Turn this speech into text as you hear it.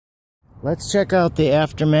Let's check out the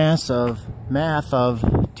aftermath of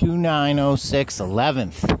 2906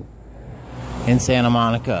 11th in Santa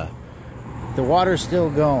Monica. The water's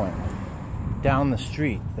still going down the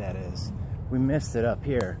street, that is. We missed it up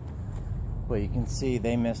here, but you can see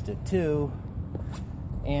they missed it too.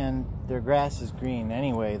 And their grass is green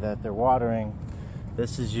anyway that they're watering.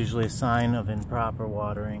 This is usually a sign of improper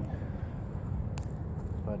watering,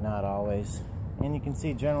 but not always. And you can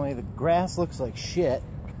see generally the grass looks like shit,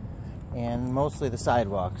 and mostly the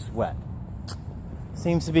sidewalk's wet.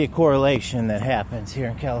 Seems to be a correlation that happens here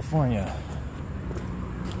in California.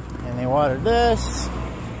 And they watered this.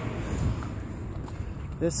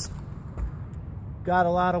 This got a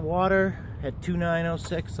lot of water at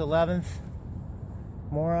 2906 11th.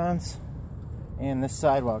 Morons. And this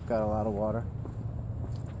sidewalk got a lot of water.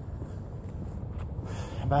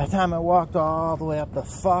 By the time I walked all the way up the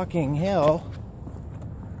fucking hill,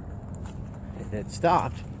 it had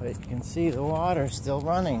stopped, but you can see the water still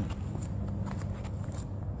running.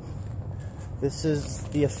 This is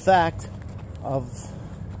the effect of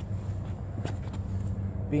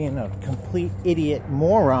being a complete idiot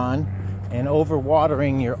moron and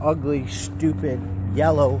overwatering your ugly, stupid,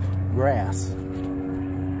 yellow grass.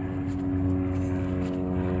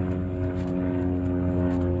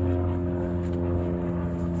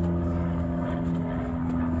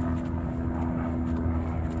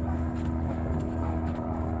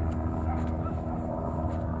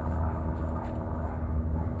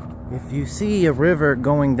 If you see a river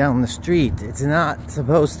going down the street, it's not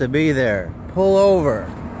supposed to be there. Pull over.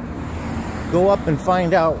 Go up and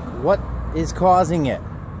find out what is causing it.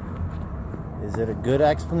 Is it a good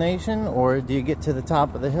explanation, or do you get to the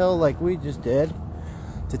top of the hill like we just did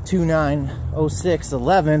to 2906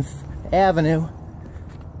 11th Avenue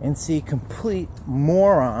and see complete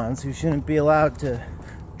morons who shouldn't be allowed to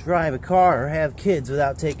drive a car or have kids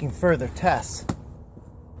without taking further tests?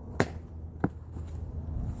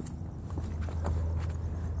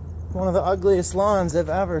 One of the ugliest lawns I've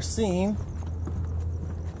ever seen.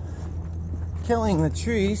 Killing the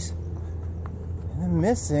trees and then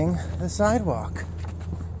missing the sidewalk.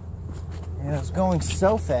 And it was going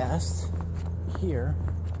so fast here.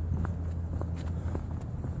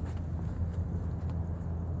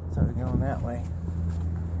 Started going that way.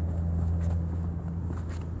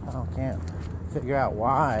 I can't figure out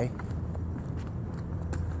why.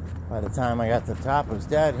 By the time I got to the top, it was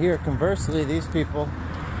dead. Here, conversely, these people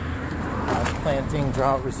planting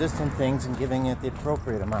drought-resistant things and giving it the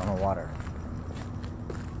appropriate amount of water.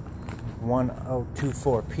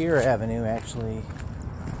 1024 Pier Avenue actually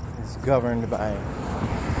is governed by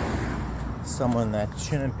someone that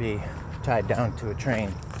shouldn't be tied down to a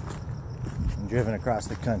train and driven across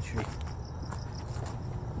the country.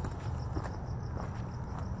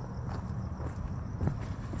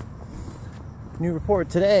 New report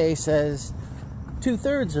today says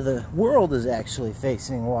 2/3 of the world is actually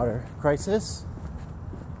facing water crisis.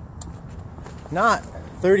 Not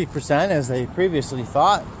 30% as they previously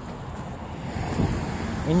thought.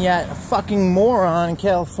 And yet a fucking moron in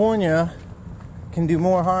California can do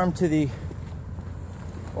more harm to the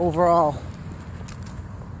overall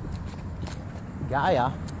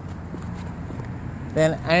Gaia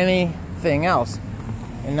than anything else.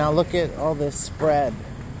 And now look at all this spread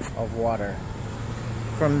of water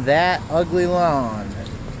from that ugly lawn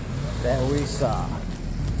that we saw.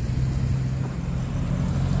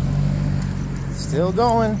 Still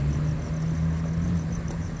going.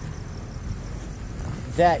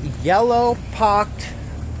 That yellow pocked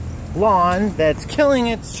lawn that's killing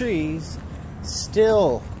its trees,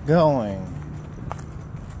 still going.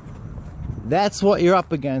 That's what you're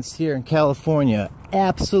up against here in California.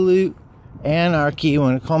 Absolute anarchy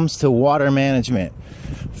when it comes to water management.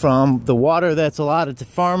 From the water that's allotted to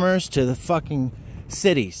farmers to the fucking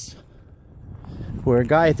cities, where a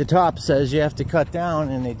guy at the top says you have to cut down,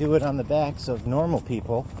 and they do it on the backs of normal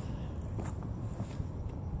people.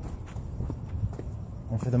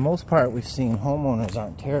 And for the most part, we've seen homeowners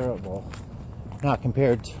aren't terrible. Not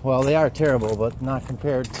compared to, well, they are terrible, but not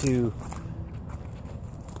compared to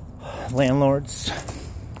landlords,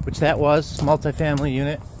 which that was, multifamily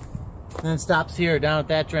unit. And then stops here down at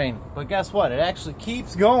that drain. But guess what? It actually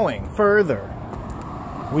keeps going further.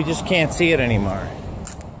 We just can't see it anymore.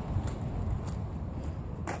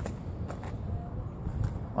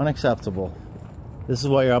 Unacceptable. This is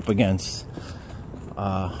what you're up against,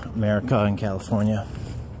 America and California.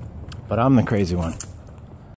 But I'm the crazy one.